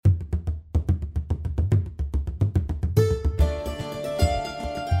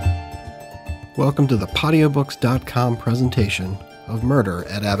Welcome to the Podiobooks.com presentation of Murder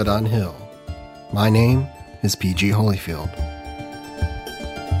at Avedon Hill. My name is P.G. Holyfield.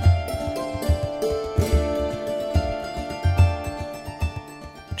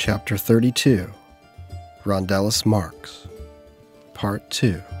 Chapter 32, Rondellus Marx, Part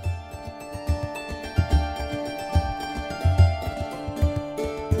 2.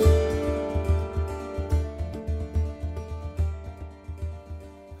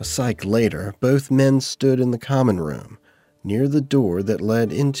 A psych later, both men stood in the common room, near the door that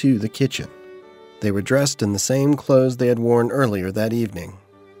led into the kitchen. They were dressed in the same clothes they had worn earlier that evening.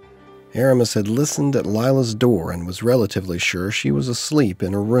 Aramis had listened at Lila's door and was relatively sure she was asleep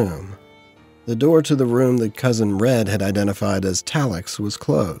in her room. The door to the room that Cousin Red had identified as Talic's was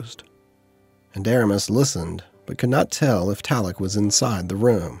closed, and Aramis listened, but could not tell if Talic was inside the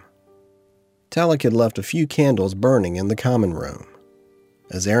room. Talic had left a few candles burning in the common room.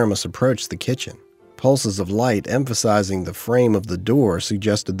 As Aramis approached the kitchen, pulses of light emphasizing the frame of the door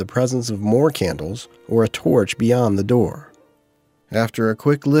suggested the presence of more candles or a torch beyond the door. After a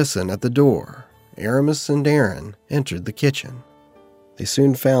quick listen at the door, Aramis and Arrin entered the kitchen. They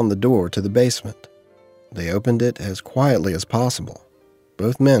soon found the door to the basement. They opened it as quietly as possible.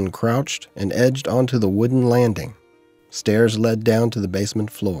 Both men crouched and edged onto the wooden landing. Stairs led down to the basement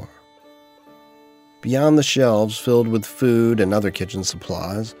floor. Beyond the shelves filled with food and other kitchen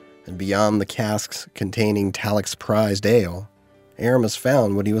supplies, and beyond the casks containing Talic's prized ale, Aramis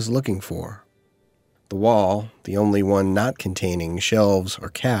found what he was looking for. The wall, the only one not containing shelves or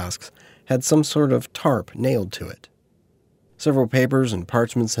casks, had some sort of tarp nailed to it. Several papers and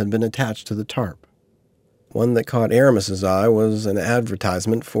parchments had been attached to the tarp. One that caught Aramis's eye was an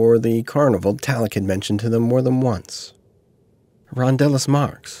advertisement for the carnival Talic had mentioned to them more than once. Rondellus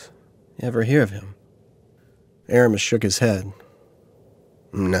Marx. You ever hear of him? Aramis shook his head.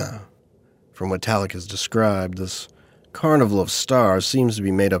 No. From what Talic has described, this Carnival of Stars seems to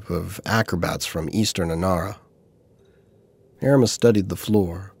be made up of acrobats from eastern Anara. Aramis studied the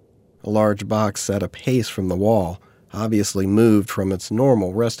floor. A large box sat a pace from the wall, obviously moved from its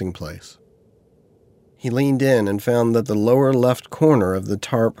normal resting place. He leaned in and found that the lower left corner of the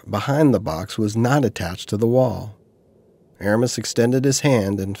tarp behind the box was not attached to the wall. Aramis extended his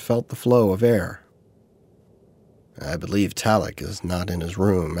hand and felt the flow of air. I believe Talic is not in his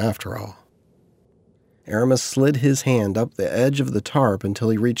room, after all. Aramis slid his hand up the edge of the tarp until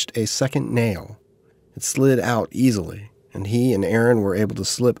he reached a second nail. It slid out easily, and he and Arrin were able to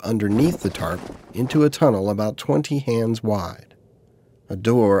slip underneath the tarp into a tunnel about 20 hands wide. A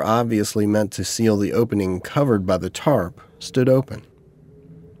door, obviously meant to seal the opening covered by the tarp, stood open.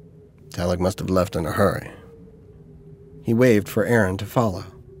 Talic must have left in a hurry. He waved for Arrin to follow.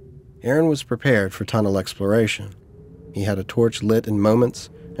 Arrin was prepared for tunnel exploration. He had a torch lit in moments,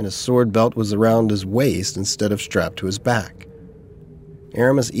 and his sword belt was around his waist instead of strapped to his back.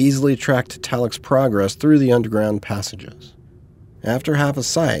 Aramis easily tracked Talic's progress through the underground passages. After half a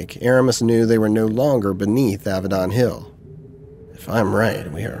psych, Aramis knew they were no longer beneath Avedon Hill. If I'm right,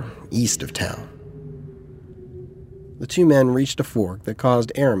 we are east of town. The two men reached a fork that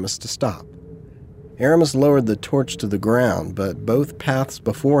caused Aramis to stop. Aramis lowered the torch to the ground, but both paths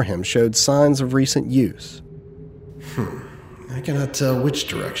before him showed signs of recent use. I cannot tell which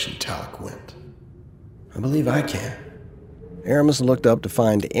direction Talic went. I believe I can. Aramis looked up to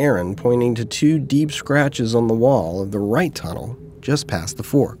find Arrin pointing to two deep scratches on the wall of the right tunnel just past the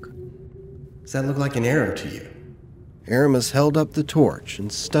fork. Does that look like an arrow to you? Aramis held up the torch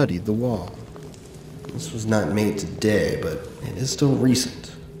and studied the wall. This was not made today, but it is still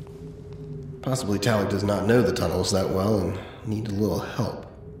recent. Possibly Talic does not know the tunnels that well and need a little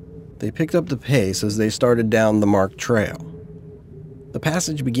help. They picked up the pace as they started down the marked trail. The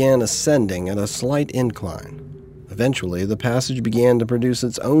passage began ascending at a slight incline. Eventually, the passage began to produce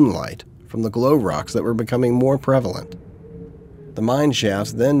its own light from the glow rocks that were becoming more prevalent. The mine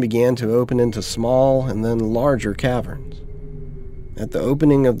shafts then began to open into small and then larger caverns. At the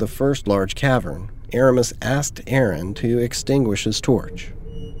opening of the first large cavern, Aramis asked Arrin to extinguish his torch.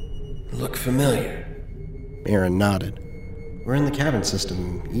 Look familiar. Arrin nodded. We're in the cavern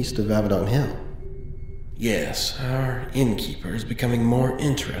system east of Avedon Hill. Yes, our innkeeper is becoming more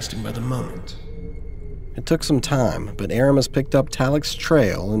interesting by the moment. It took some time, but Aramis picked up Talic's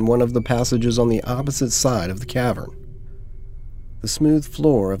trail in one of the passages on the opposite side of the cavern. The smooth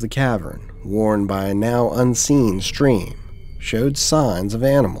floor of the cavern, worn by a now unseen stream, showed signs of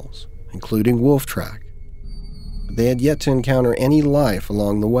animals, including wolf track. But they had yet to encounter any life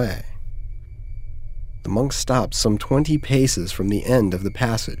along the way. The monk stopped some 20 paces from the end of the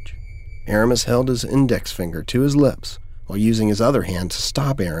passage. Aramis held his index finger to his lips, while using his other hand to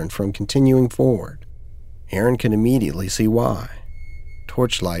stop Arrin from continuing forward. Arrin could immediately see why.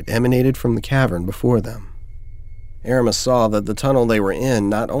 Torchlight emanated from the cavern before them. Aramis saw that the tunnel they were in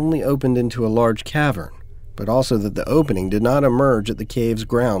not only opened into a large cavern, but also that the opening did not emerge at the cave's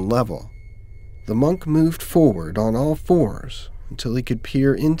ground level. The monk moved forward on all fours until he could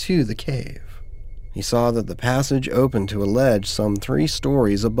peer into the cave. He saw that the passage opened to a ledge some 3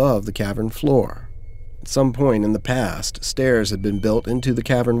 stories above the cavern floor. At some point in the past, stairs had been built into the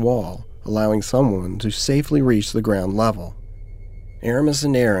cavern wall, allowing someone to safely reach the ground level. Aramis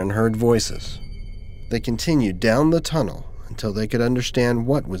and Arrin heard voices. They continued down the tunnel until they could understand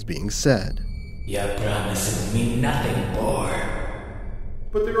what was being said. Your promises mean nothing, boy.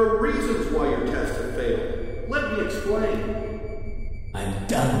 But there are reasons why your test had failed. Let me explain. I'm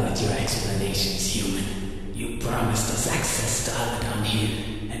done with your explanations, human. You promised us access to Abaddon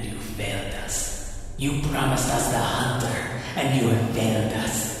Hill, and you failed us. You promised us the Hunter, and you have failed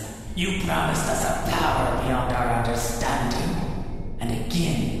us. You promised us a power beyond our understanding, and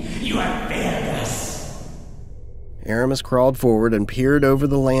again, you have failed us. Aramis crawled forward and peered over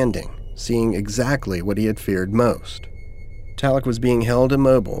the landing, seeing exactly what he had feared most. Talek was being held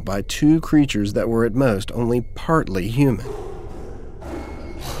immobile by 2 creatures that were at most only partly human.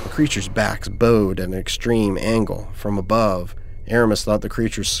 The creatures' backs bowed at an extreme angle. From above, Aramis thought the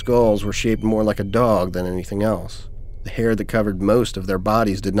creatures' skulls were shaped more like a dog than anything else. The hair that covered most of their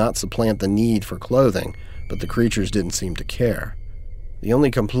bodies did not supplant the need for clothing, but the creatures didn't seem to care. The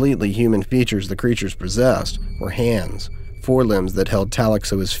only completely human features the creatures possessed were hands, forelimbs that held Talek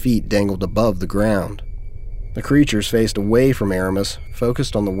so his feet dangled above the ground. The creatures faced away from Aramis,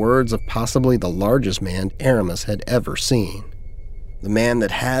 focused on the words of possibly the largest man Aramis had ever seen. The man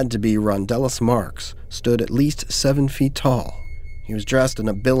that had to be Rondellus Marx stood at least 7 feet tall. He was dressed in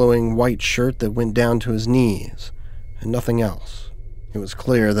a billowing white shirt that went down to his knees, and nothing else. It was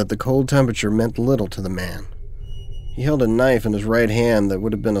clear that the cold temperature meant little to the man. He held a knife in his right hand that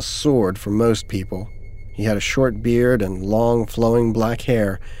would have been a sword for most people. He had a short beard and long, flowing black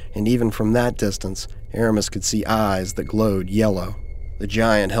hair, and even from that distance, Aramis could see eyes that glowed yellow. The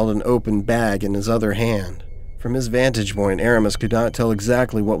giant held an open bag in his other hand. From his vantage point, Aramis could not tell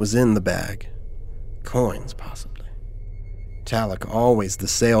exactly what was in the bag. Coins, possibly. Talek, always the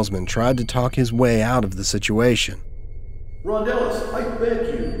salesman, tried to talk his way out of the situation. Rondellus, I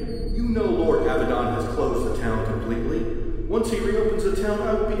beg you. You know Lord Abaddon has closed the town completely. Once he reopens the town,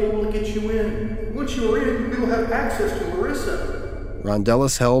 I will be able to get you in. Once you are in, you will have access to Larissa.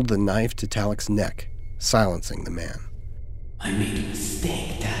 Rondellus held the knife to Talek's neck, silencing the man. I made a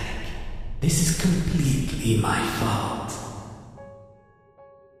mistake, Talek. This is completely my fault.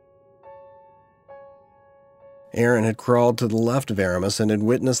 Arrin had crawled to the left of Aramis and had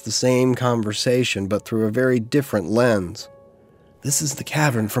witnessed the same conversation, but through a very different lens. This is the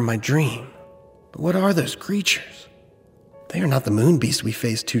cavern from my dream. But what are those creatures? They are not the moon beast we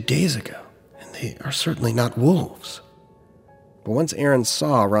faced 2 days ago, and they are certainly not wolves. But once Arrin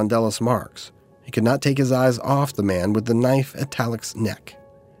saw Rondellus Marx, he could not take his eyes off the man with the knife at Talek's neck.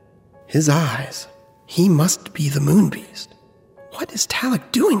 His eyes. He must be the moon beast. What is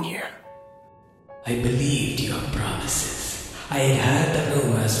Talek doing here? I believed your promises. I had heard the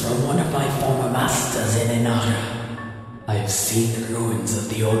rumors from one of my former masters in Inara. I have seen the ruins of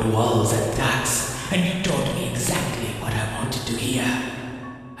the old walls at Dax, and you told me exactly what I wanted to hear.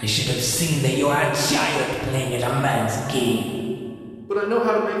 I should have seen that you are a giant playing at a man's game. But I know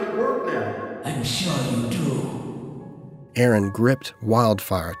how to make it work now. I'm sure you do. Arrin gripped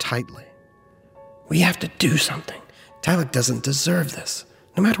Wildfire tightly. We have to do something. Talek doesn't deserve this,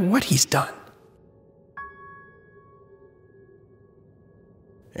 no matter what he's done.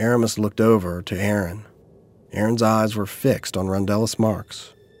 Aramis looked over to Arrin. Arrin's eyes were fixed on Rondellus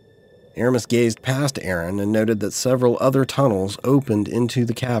Marx. Aramis gazed past Arrin and noted that several other tunnels opened into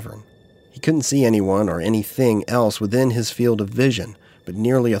the cavern. He couldn't see anyone or anything else within his field of vision, but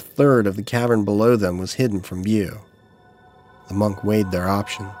nearly a third of the cavern below them was hidden from view. The monk weighed their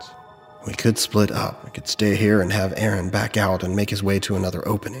options. We could split up. We could stay here and have Arrin back out and make his way to another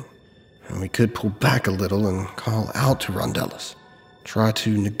opening. And we could pull back a little and call out to Rondellus. Try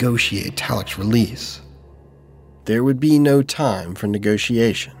to negotiate Talek's release. There would be no time for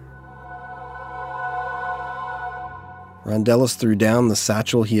negotiation. Rondellus threw down the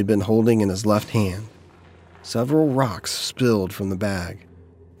satchel he had been holding in his left hand. Several rocks spilled from the bag.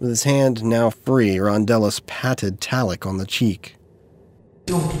 With his hand now free, Rondellus patted Talek on the cheek.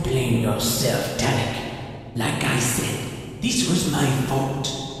 Don't blame yourself, Talek. Like I said, this was my fault,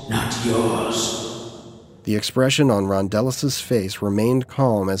 not yours. The expression on Rondellus's face remained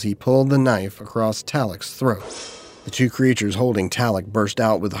calm as he pulled the knife across Talek's throat. The The two creatures holding Talik burst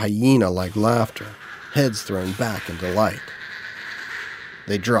out with hyena-like laughter, heads thrown back in delight.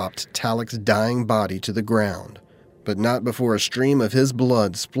 They dropped Talik's dying body to the ground, but not before a stream of his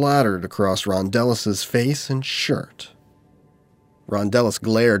blood splattered across Rondellus' face and shirt. Rondellus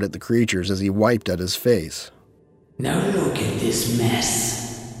glared at the creatures as he wiped at his face. Now look at this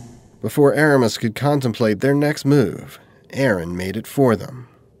mess. Before Aramis could contemplate their next move, Arrin made it for them.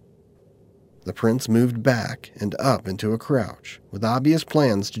 The prince moved back and up into a crouch, with obvious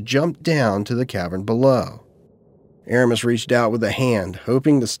plans to jump down to the cavern below. Aramis reached out with a hand,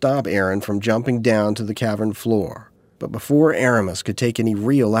 hoping to stop Arrin from jumping down to the cavern floor. But before Aramis could take any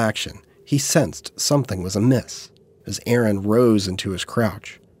real action, he sensed something was amiss as Arrin rose into his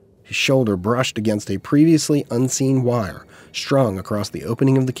crouch. His shoulder brushed against a previously unseen wire strung across the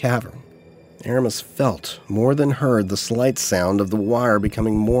opening of the cavern. Aramis felt, more than heard, the slight sound of the wire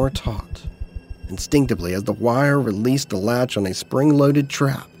becoming more taut. Instinctively, as the wire released the latch on a spring-loaded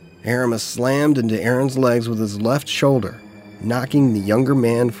trap, Aramis slammed into Arrin's legs with his left shoulder, knocking the younger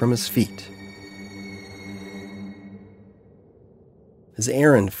man from his feet. As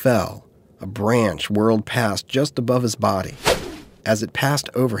Arrin fell, a branch whirled past just above his body. As it passed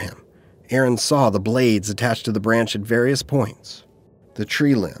over him, Arrin saw the blades attached to the branch at various points. The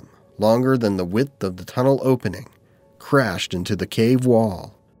tree limb, longer than the width of the tunnel opening, crashed into the cave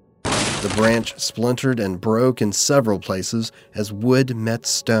wall. The branch splintered and broke in several places as wood met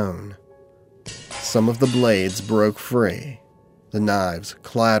stone. Some of the blades broke free. The knives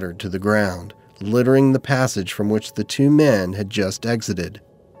clattered to the ground, littering the passage from which the two men had just exited.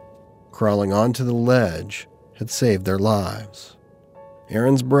 Crawling onto the ledge had saved their lives.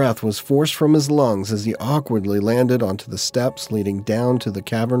 Arrin's breath was forced from his lungs as he awkwardly landed onto the steps leading down to the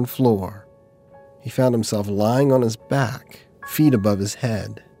cavern floor. He found himself lying on his back, feet above his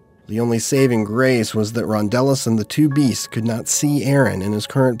head. The only saving grace was that Rondellus and the two beasts could not see Arrin in his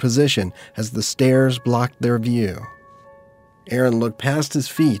current position as the stairs blocked their view. Arrin looked past his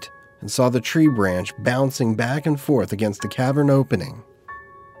feet and saw the tree branch bouncing back and forth against the cavern opening.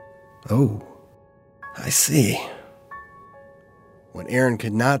 Oh, I see. What Arrin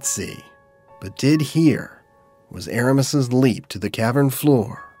could not see, but did hear, was Aramis's leap to the cavern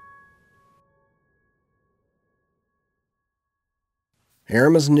floor.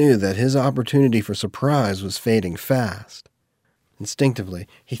 Aramis knew that his opportunity for surprise was fading fast. Instinctively,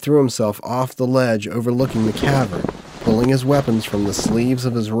 he threw himself off the ledge overlooking the cavern, pulling his weapons from the sleeves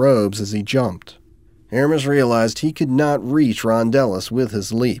of his robes as he jumped. Aramis realized he could not reach Rondellus with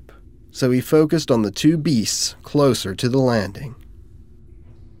his leap, so he focused on the two beasts closer to the landing.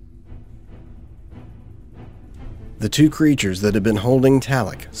 The two creatures that had been holding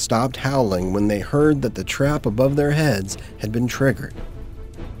Talik stopped howling when they heard that the trap above their heads had been triggered.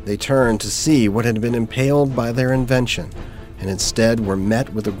 They turned to see what had been impaled by their invention, and instead were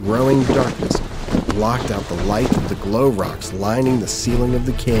met with a growing darkness that blocked out the light of the glow rocks lining the ceiling of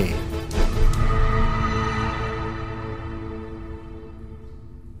the cave.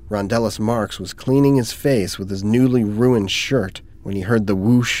 Rondellus Marx was cleaning his face with his newly ruined shirt when he heard the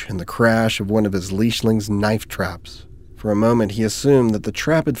whoosh and the crash of one of his leashling's knife traps. For a moment he assumed that the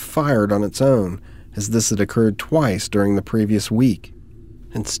trap had fired on its own, as this had occurred twice during the previous week.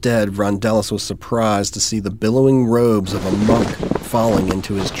 Instead, Rondellus was surprised to see the billowing robes of a monk falling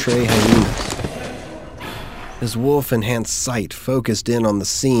into his trey hyenas. His wolf-enhanced sight focused in on the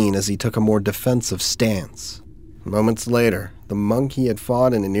scene as he took a more defensive stance. Moments later, the monk he had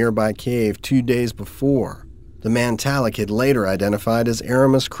fought in a nearby cave 2 days before, the man Talik had later identified as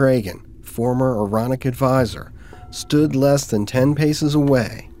Aramis Kragan, former Aaronic advisor, stood less than 10 paces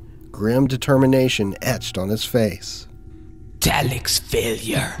away, grim determination etched on his face. Talik's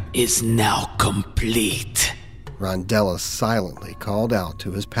failure is now complete, Rondellus silently called out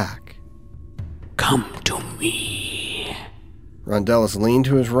to his pack. Come to me. Rondellus leaned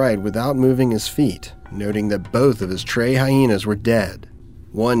to his right without moving his feet, noting that both of his trey hyenas were dead,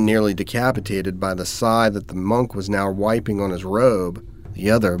 one nearly decapitated by the sigh that the monk was now wiping on his robe,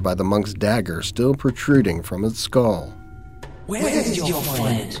 the other by the monk's dagger still protruding from its skull. Where is your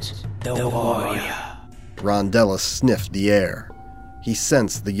friend, the warrior? Rondellus sniffed the air. He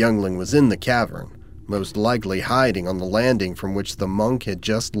sensed the youngling was in the cavern, most likely hiding on the landing from which the monk had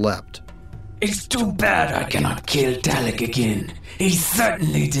just leapt. It's too bad I cannot kill Talik again. He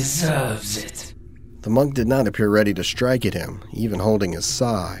certainly deserves it. The monk did not appear ready to strike at him, even holding his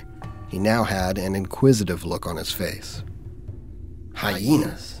sigh. He now had an inquisitive look on his face.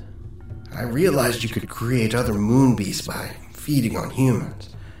 Hyenas. I realized you could create other moon beasts by feeding on humans.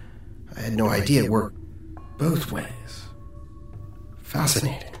 I had no idea it worked both ways.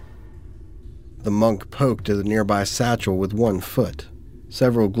 Fascinating. The monk poked at the nearby satchel with one foot.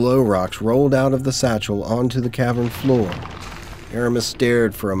 Several glow rocks rolled out of the satchel onto the cavern floor. Aramis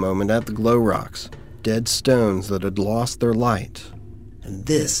stared for a moment at the glow rocks, dead stones that had lost their light. And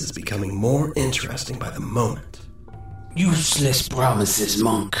this is becoming more interesting by the moment. Useless promises,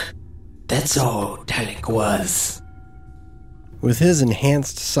 monk. That's all Talik was. With his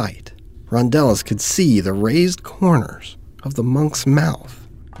enhanced sight, Rondellus could see the raised corners of the monk's mouth.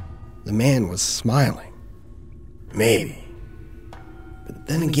 The man was smiling. Maybe. But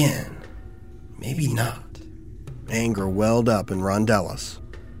then again, maybe not. Anger welled up in Rondellus.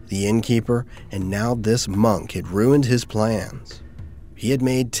 The innkeeper, and now this monk, had ruined his plans. He had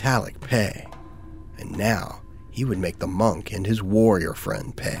made Talik pay, and now he would make the monk and his warrior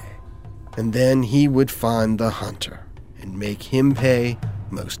friend pay. And then he would find the hunter and make him pay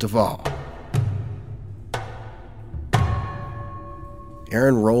most of all.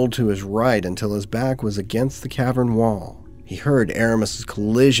 Arrin rolled to his right until his back was against the cavern wall. He heard Aramis'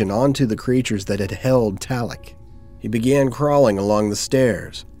 collision onto the creatures that had held Talik. He began crawling along the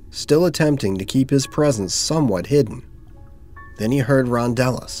stairs, still attempting to keep his presence somewhat hidden. Then he heard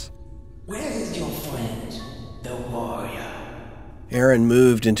Rondellus. Where is your friend, the warrior? Arrin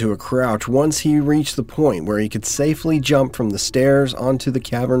moved into a crouch once he reached the point where he could safely jump from the stairs onto the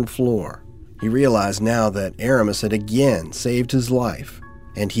cavern floor. He realized now that Aramis had again saved his life,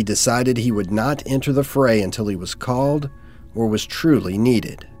 and he decided he would not enter the fray until he was called or was truly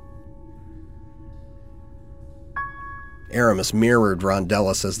needed. Aramis mirrored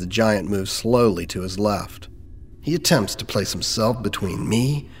Rondellus as the giant moved slowly to his left. He attempts to place himself between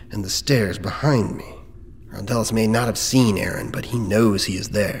me and the stairs behind me. Rondellus may not have seen Arrin, but he knows he is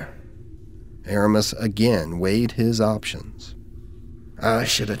there. Aramis again weighed his options. I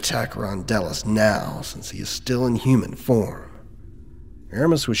should attack Rondellus now, since he is still in human form.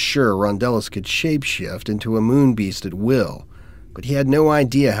 Aramis was sure Rondellus could shapeshift into a moon beast at will, but he had no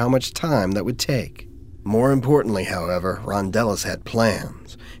idea how much time that would take. More importantly, however, Rondellus had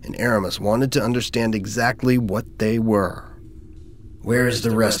plans, and Aramis wanted to understand exactly what they were. Where is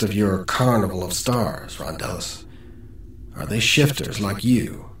the rest of your Carnival of Stars, Rondellus? Are they shifters like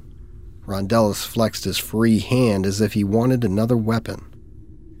you? Rondellus flexed his free hand as if he wanted another weapon.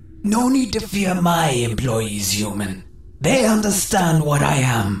 No need to fear my employees, human. They understand what I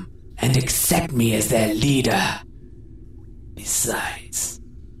am and accept me as their leader. Besides,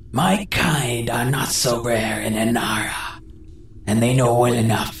 my kind are not so rare in Anara, and they know well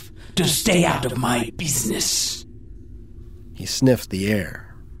enough to stay out of my business. He sniffed the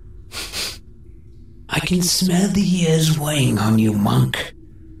air. I can smell the years weighing on you, monk.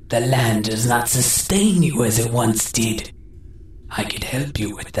 The land does not sustain you as it once did. I could help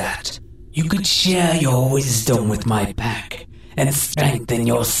you with that. You could share your wisdom with my pack and strengthen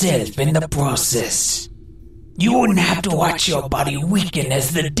yourself in the process. You wouldn't have to watch your body weaken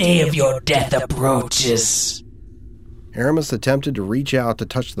as the day of your death approaches. Aramis attempted to reach out to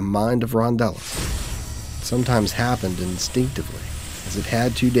touch the mind of Rondellus. It sometimes happened instinctively, as it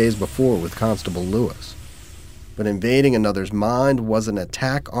had 2 days before with Constable Lewis. But invading another's mind was an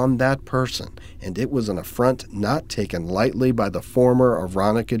attack on that person, and it was an affront not taken lightly by the former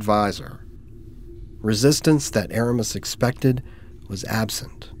Aronic advisor. Resistance that Aramis expected was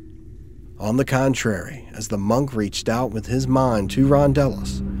absent. On the contrary, as the monk reached out with his mind to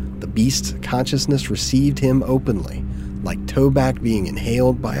Rondellus, the beast's consciousness received him openly, like tobacco being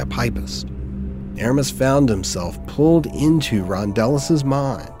inhaled by a pipist. Aramis found himself pulled into Rondellus's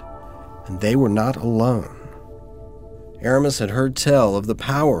mind, and they were not alone. Aramis had heard tell of the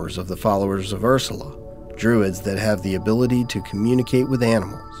powers of the followers of Ursula, druids that have the ability to communicate with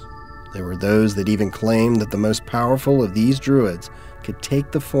animals. There were those that even claimed that the most powerful of these druids could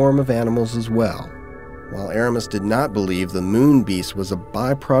take the form of animals as well. While Aramis did not believe the moon beast was a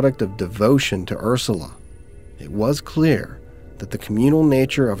byproduct of devotion to Ursula, it was clear that the communal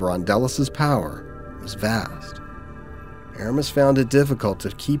nature of Rondellus's power was vast. Aramis found it difficult to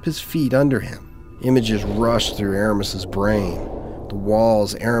keep his feet under him. Images rushed through Aramis's brain. The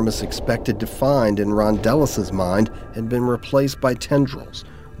walls Aramis expected to find in Rondellus's mind had been replaced by tendrils,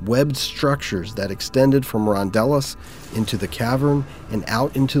 webbed structures that extended from Rondellus into the cavern and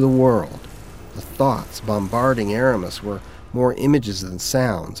out into the world. The thoughts bombarding Aramis were more images than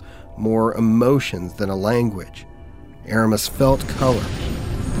sounds, more emotions than a language. Aramis felt color,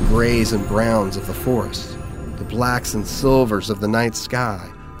 the grays and browns of the forest, the blacks and silvers of the night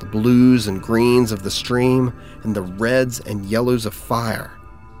sky, the blues and greens of the stream, and the reds and yellows of fire,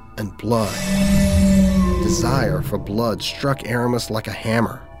 and blood. Desire for blood struck Aramis like a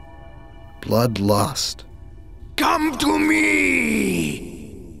hammer. Bloodlust. Come to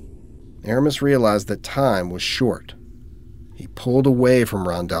me! Aramis realized that time was short. He pulled away from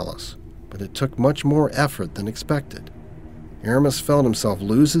Rondellus, but it took much more effort than expected. Aramis felt himself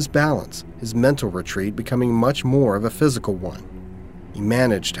lose his balance, his mental retreat becoming much more of a physical one. He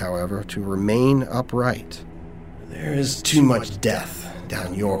managed, however, to remain upright. "There is too much death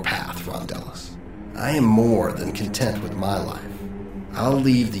down your path, Rondellus. I am more than content with my life. I'll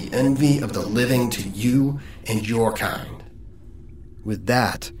leave the envy of the living to you and your kind." With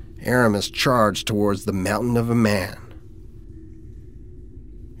that, Aramis charged towards the mountain of a man.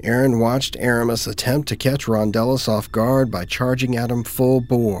 Arrin watched Aramis attempt to catch Rondellus off guard by charging at him full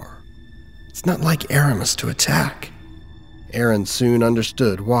bore. It's not like Aramis to attack. Arrin soon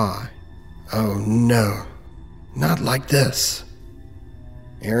understood why. Oh no, not like this.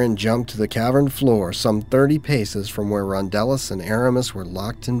 Arrin jumped to the cavern floor some 30 paces from where Rondellus and Aramis were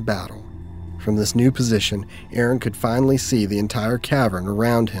locked in battle. From this new position, Arrin could finally see the entire cavern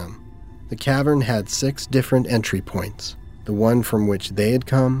around him. The cavern had 6 different entry points. The one from which they had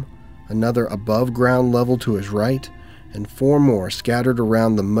come, another above ground level to his right, and 4 more scattered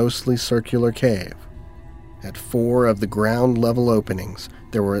around the mostly circular cave. At 4 of the ground level openings,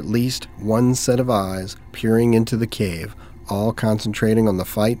 there were at least 1 set of eyes peering into the cave, all concentrating on the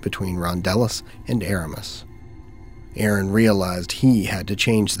fight between Rondellus and Aramis. Arrin realized he had to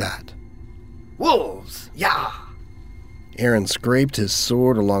change that. "Wolves! Yah!" Arrin scraped his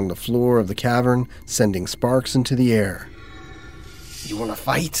sword along the floor of the cavern, sending sparks into the air. "You want to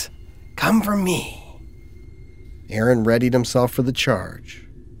fight? Come for me." Arrin readied himself for the charge.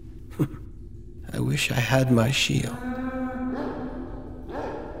 "I wish I had my shield."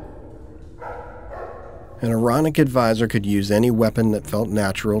 An Aaronic advisor could use any weapon that felt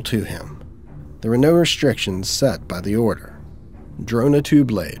natural to him. There were no restrictions set by the order. Drona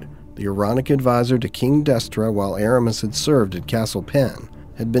Twoblade, the Aaronic advisor to King Destra while Aramis had served at Castle Pen,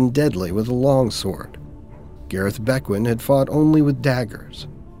 had been deadly with a longsword. Gareth Beckwin had fought only with daggers.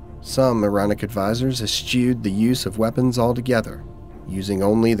 Some Aaronic advisors eschewed the use of weapons altogether, using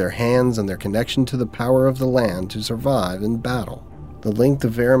only their hands and their connection to the power of the land to survive in battle. The length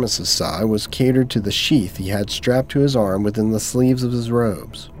of Aramis's sai was catered to the sheath he had strapped to his arm within the sleeves of his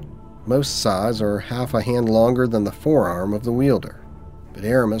robes. Most sais are half a hand longer than the forearm of the wielder, but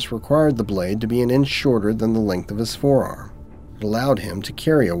Aramis required the blade to be an inch shorter than the length of his forearm. It allowed him to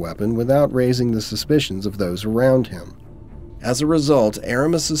carry a weapon without raising the suspicions of those around him. As a result,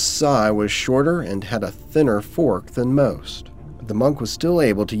 Aramis's sai was shorter and had a thinner fork than most. But the monk was still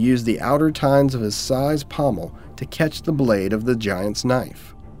able to use the outer tines of his sai's pommel to catch the blade of the giant's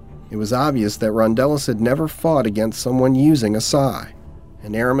knife. It was obvious that Rondellus had never fought against someone using a sai,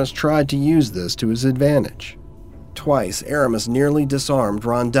 and Aramis tried to use this to his advantage. Twice, Aramis nearly disarmed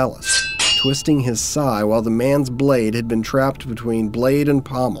Rondellus, twisting his sai while the man's blade had been trapped between blade and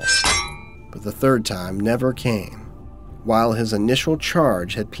pommel. But the third time never came. While his initial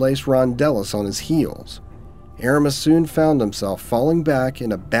charge had placed Rondellus on his heels, Aramis soon found himself falling back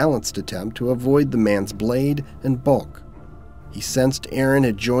in a balanced attempt to avoid the man's blade and bulk. He sensed Arrin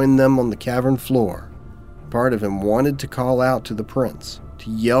had joined them on the cavern floor. Part of him wanted to call out to the prince,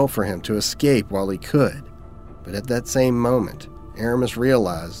 to yell for him to escape while he could. But at that same moment, Aramis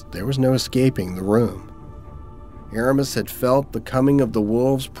realized there was no escaping the room. Aramis had felt the coming of the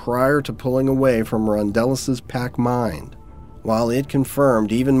wolves prior to pulling away from Rondellus's pack mind, while it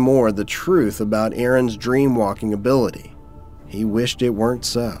confirmed even more the truth about Arrin's dream-walking ability. He wished it weren't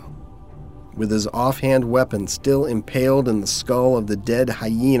so. With his offhand weapon still impaled in the skull of the dead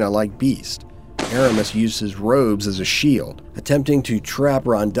hyena-like beast, Aramis used his robes as a shield, attempting to trap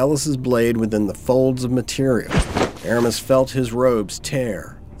Rondellus's blade within the folds of material. Aramis felt his robes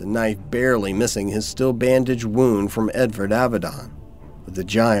tear, the knife barely missing his still bandaged wound from Edvard Avedon. But the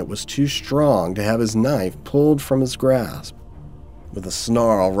giant was too strong to have his knife pulled from his grasp. With a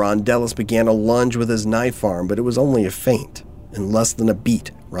snarl, Rondellus began a lunge with his knife arm, but it was only a feint. In less than a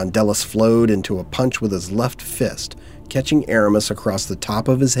beat, Rondellus flowed into a punch with his left fist, catching Aramis across the top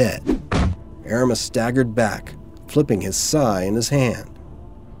of his head. Aramis staggered back, flipping his sai in his hand.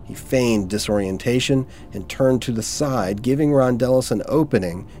 He feigned disorientation and turned to the side, giving Rondellus an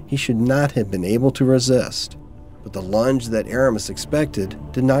opening he should not have been able to resist. But the lunge that Aramis expected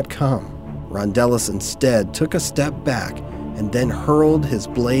did not come. Rondellus instead took a step back and then hurled his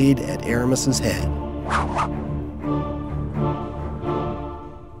blade at Aramis's head.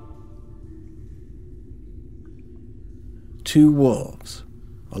 Two wolves,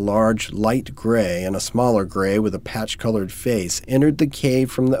 a large light gray and a smaller gray with a patch-colored face, entered the cave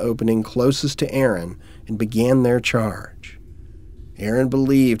from the opening closest to Arrin and began their charge. Arrin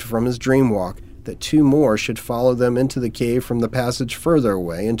believed from his dream walk that 2 more should follow them into the cave from the passage further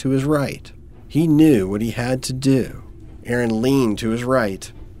away and to his right. He knew what he had to do. Arrin leaned to his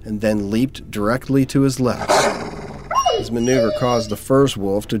right and then leaped directly to his left. His maneuver caused the first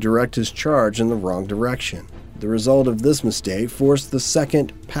wolf to direct his charge in the wrong direction. The result of this mistake forced the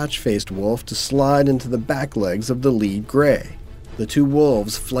second patch-faced wolf to slide into the back legs of the lead gray. The 2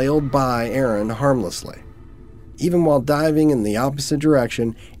 wolves flailed by Arrin harmlessly. Even while diving in the opposite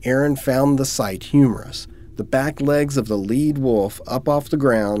direction, Arrin found the sight humorous. The back legs of the lead wolf up off the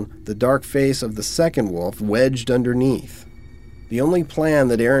ground, the dark face of the second wolf wedged underneath. The only plan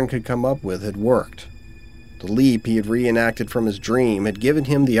that Arrin could come up with had worked. The leap he had reenacted from his dream had given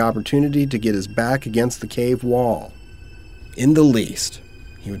him the opportunity to get his back against the cave wall. In the least,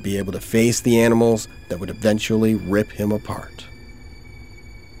 he would be able to face the animals that would eventually rip him apart.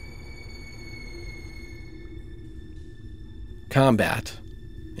 Combat,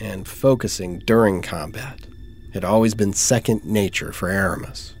 and focusing during combat, had always been second nature for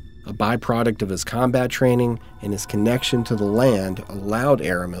Aramis. A byproduct of his combat training and his connection to the land allowed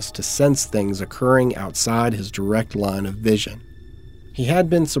Aramis to sense things occurring outside his direct line of vision. He had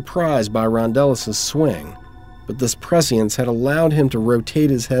been surprised by Rondellus' swing, but this prescience had allowed him to rotate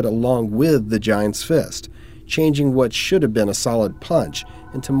his head along with the giant's fist, changing what should have been a solid punch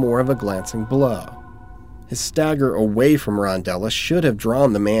into more of a glancing blow. His stagger away from Rondellus should have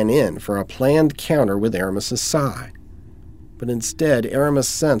drawn the man in for a planned counter with Aramis' sai. But instead, Aramis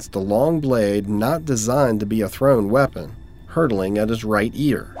sensed the long blade, not designed to be a thrown weapon, hurtling at his right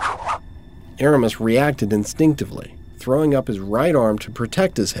ear. Aramis reacted instinctively, throwing up his right arm to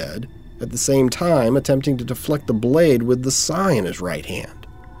protect his head, at the same time attempting to deflect the blade with the sai in his right hand.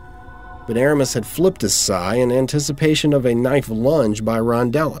 But Aramis had flipped his sai in anticipation of a knife lunge by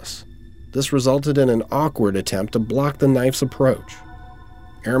Rondellus. This resulted in an awkward attempt to block the knife's approach.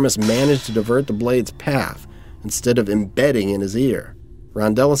 Aramis managed to divert the blade's path, instead of embedding in his ear.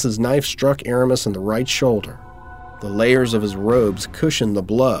 Rondellus' knife struck Aramis in the right shoulder. The layers of his robes cushioned the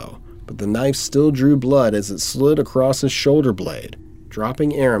blow, but the knife still drew blood as it slid across his shoulder blade,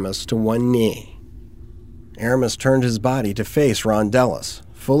 dropping Aramis to one knee. Aramis turned his body to face Rondellus,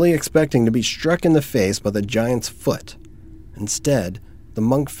 fully expecting to be struck in the face by the giant's foot. Instead, the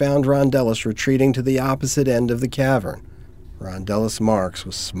monk found Rondellus retreating to the opposite end of the cavern. Rondellus Marx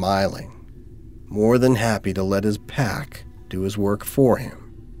was smiling, more than happy to let his pack do his work for him.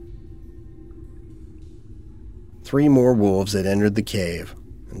 3 more wolves had entered the cave,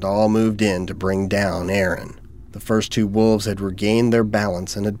 and all moved in to bring down Arrin. The first 2 wolves had regained their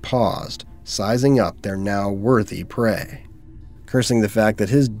balance and had paused, sizing up their now worthy prey. Cursing the fact that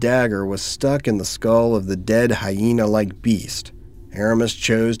his dagger was stuck in the skull of the dead hyena-like beast, Aramis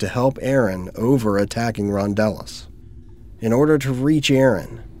chose to help Arrin over attacking Rondellus. In order to reach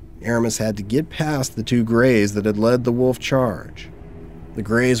Arrin, Aramis had to get past the 2 greys that had led the wolf charge. The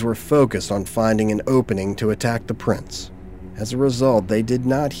greys were focused on finding an opening to attack the prince. As a result, they did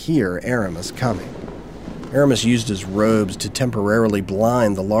not hear Aramis coming. Aramis used his robes to temporarily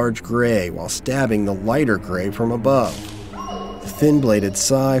blind the large gray while stabbing the lighter gray from above. The thin-bladed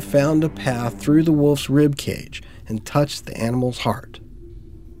sai found a path through the wolf's rib cage and touched the animal's heart.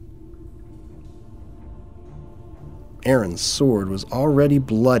 Arrin's sword was already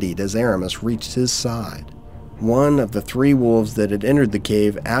bloodied as Aramis reached his side. One of the 3 wolves that had entered the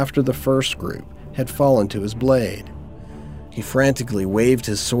cave after the first group had fallen to his blade. He frantically waved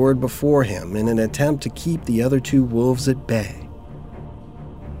his sword before him in an attempt to keep the other 2 wolves at bay.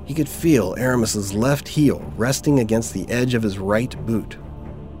 He could feel Aramis's left heel resting against the edge of his right boot.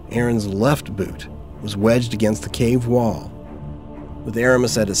 Arrin's left boot was wedged against the cave wall. With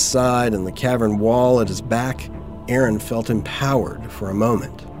Aramis at his side and the cavern wall at his back, Arrin felt empowered for a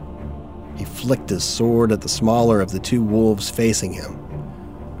moment. He flicked his sword at the smaller of the 2 wolves facing him.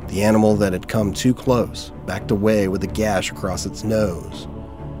 The animal that had come too close backed away with a gash across its nose.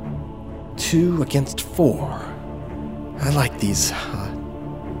 2 against 4. I like these.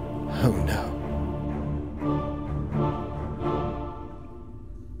 Oh no.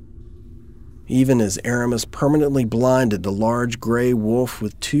 Even as Aramis permanently blinded the large gray wolf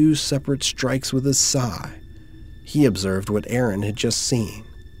with 2 separate strikes with his sai, he observed what Arrin had just seen.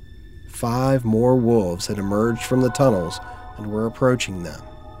 5 more wolves had emerged from the tunnels and were approaching them.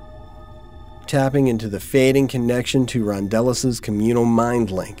 Tapping into the fading connection to Rondellus' communal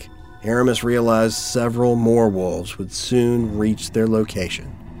mind link, Aramis realized several more wolves would soon reach their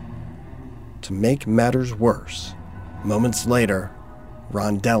location. To make matters worse, moments later,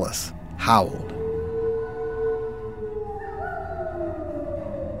 Rondellus howled.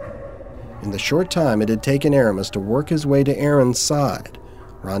 In the short time it had taken Aramis to work his way to Arrin's side,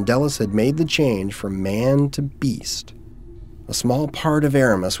 Rondellus had made the change from man to beast. A small part of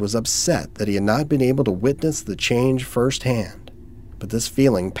Aramis was upset that he had not been able to witness the change firsthand, but this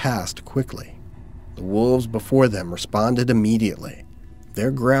feeling passed quickly. The wolves before them responded immediately.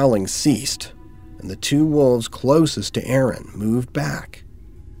 Their growling ceased, and the two wolves closest to Arrin moved back.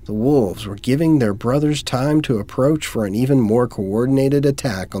 The wolves were giving their brothers time to approach for an even more coordinated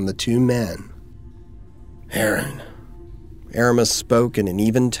attack on the two men. "Arrin," Aramis spoke in an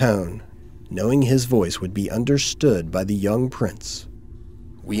even tone, knowing his voice would be understood by the young prince.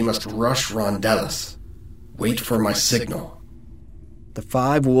 "We must rush Rondellus. Wait for my signal." The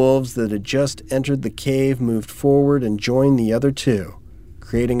 5 wolves that had just entered the cave moved forward and joined the other 2,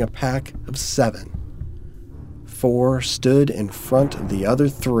 creating a pack of 7. 4 stood in front of the other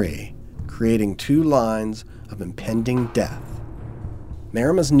 3, creating 2 lines of impending death.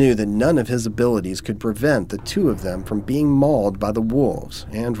 Aramis knew that none of his abilities could prevent the 2 of them from being mauled by the wolves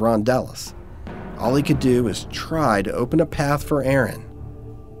and Rondellus. All he could do was try to open a path for Arrin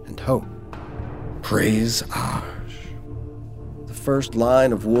and hope. Praise Aj. The first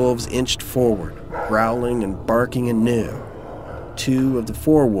line of wolves inched forward, growling and barking anew. 2 of the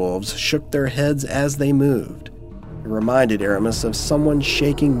 4 wolves shook their heads as they moved. It reminded Aramis of someone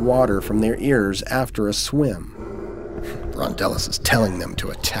shaking water from their ears after a swim. Rondellus is telling them to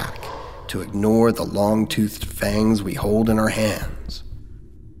attack, to ignore the long-toothed fangs we hold in our hands.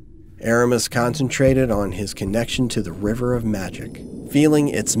 Aramis concentrated on his connection to the river of magic, feeling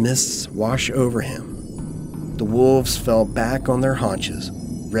its mists wash over him. The wolves fell back on their haunches,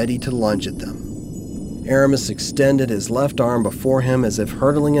 ready to lunge at them. Aramis extended his left arm before him as if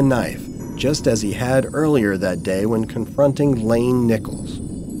hurtling a knife, just as he had earlier that day when confronting Lane Nichols.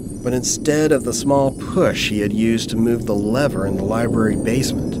 But instead of the small push he had used to move the lever in the library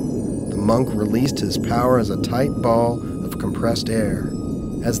basement, the monk released his power as a tight ball of compressed air.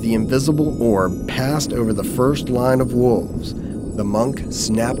 As the invisible orb passed over the first line of wolves, the monk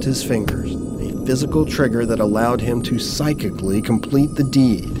snapped his fingers, a physical trigger that allowed him to psychically complete the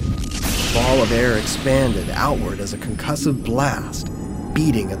deed. The ball of air expanded outward as a concussive blast,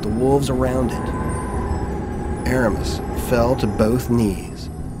 beating at the wolves around it. Aramis fell to both knees,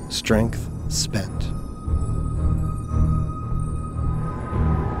 strength spent.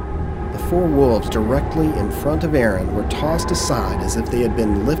 The 4 wolves directly in front of Arrin were tossed aside as if they had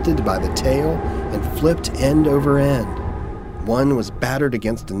been lifted by the tail and flipped end over end. One was battered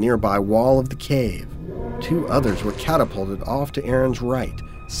against a nearby wall of the cave. 2 others were catapulted off to Arrin's right,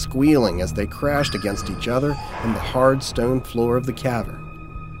 squealing as they crashed against each other in the hard stone floor of the cavern.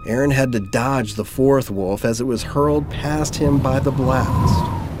 Arrin had to dodge the 4th wolf as it was hurled past him by the blast.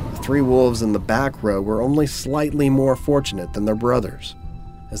 The 3 wolves in the back row were only slightly more fortunate than their brothers.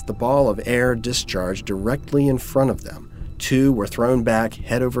 As the ball of air discharged directly in front of them, 2 were thrown back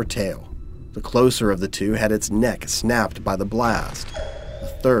head over tail. The closer of the 2 had its neck snapped by the blast. The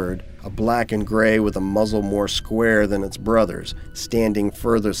 3rd, a black and gray with a muzzle more square than its brothers, standing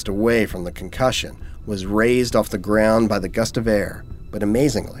furthest away from the concussion, was raised off the ground by the gust of air, but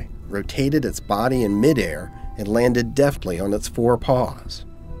amazingly, rotated its body in midair and landed deftly on its 4 paws.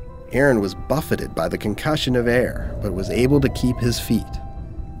 Arrin was buffeted by the concussion of air, but was able to keep his feet.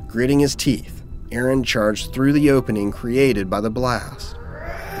 Gritting his teeth, Arrin charged through the opening created by the blast.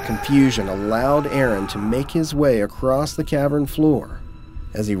 The confusion allowed Arrin to make his way across the cavern floor.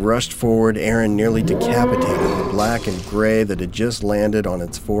 As he rushed forward, Arrin nearly decapitated the black and gray that had just landed on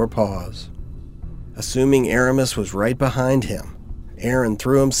its 4 paws. Assuming Aramis was right behind him, Arrin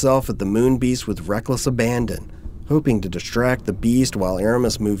threw himself at the moon beast with reckless abandon, hoping to distract the beast while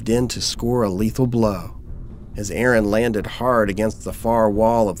Aramis moved in to score a lethal blow. As Arrin landed hard against the far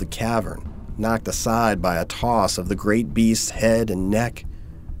wall of the cavern, knocked aside by a toss of the great beast's head and neck,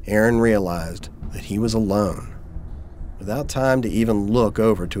 Arrin realized that he was alone. Without time to even look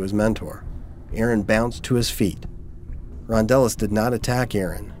over to his mentor, Arrin bounced to his feet. Rondellus did not attack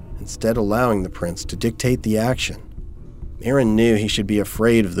Arrin, instead allowing the prince to dictate the action. Arrin knew he should be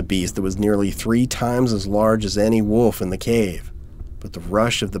afraid of the beast that was nearly 3 times as large as any wolf in the cave, but the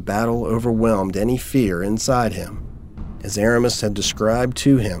rush of the battle overwhelmed any fear inside him. As Aramis had described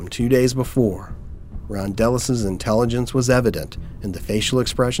to him 2 days before, Rondellus's intelligence was evident in the facial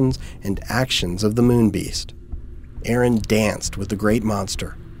expressions and actions of the moon beast. Arrin danced with the great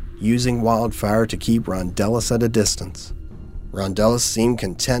monster, using wildfire to keep Rondellus at a distance. Rondellus seemed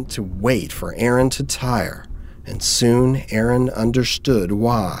content to wait for Arrin to tire, and soon Arrin understood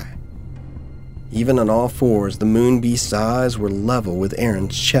why. Even on all 4s, the moon beast's eyes were level with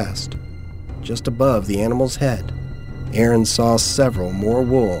Arrin's chest. Just above the animal's head, Arrin saw several more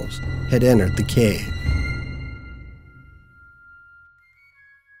wolves had entered the cave.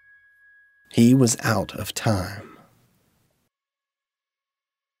 He was out of time.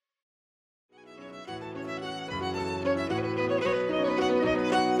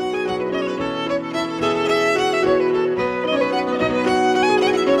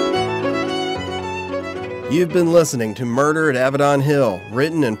 You've been listening to Murder at Avedon Hill,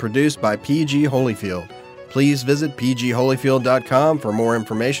 written and produced by P.G. Holyfield. Please visit pgholyfield.com for more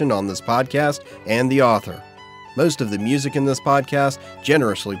information on this podcast and the author. Most of the music in this podcast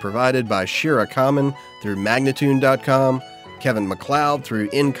generously provided by Shira Kamen through Magnatune.com, Kevin MacLeod through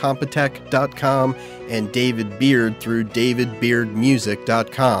Incompetech.com, and David Beard through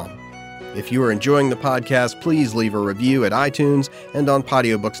DavidBeardMusic.com. If you are enjoying the podcast, please leave a review at iTunes and on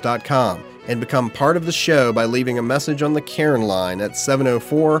Podiobooks.com, and become part of the show by leaving a message on the Cairn line at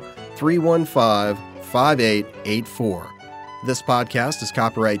 704-315-5884. This podcast is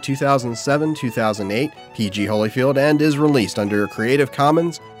copyright 2007-2008 P.G. Holyfield and is released under a Creative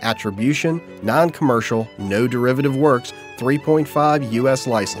Commons Attribution, Non-Commercial, No Derivative Works 3.5 U.S.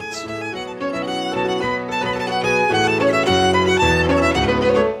 license.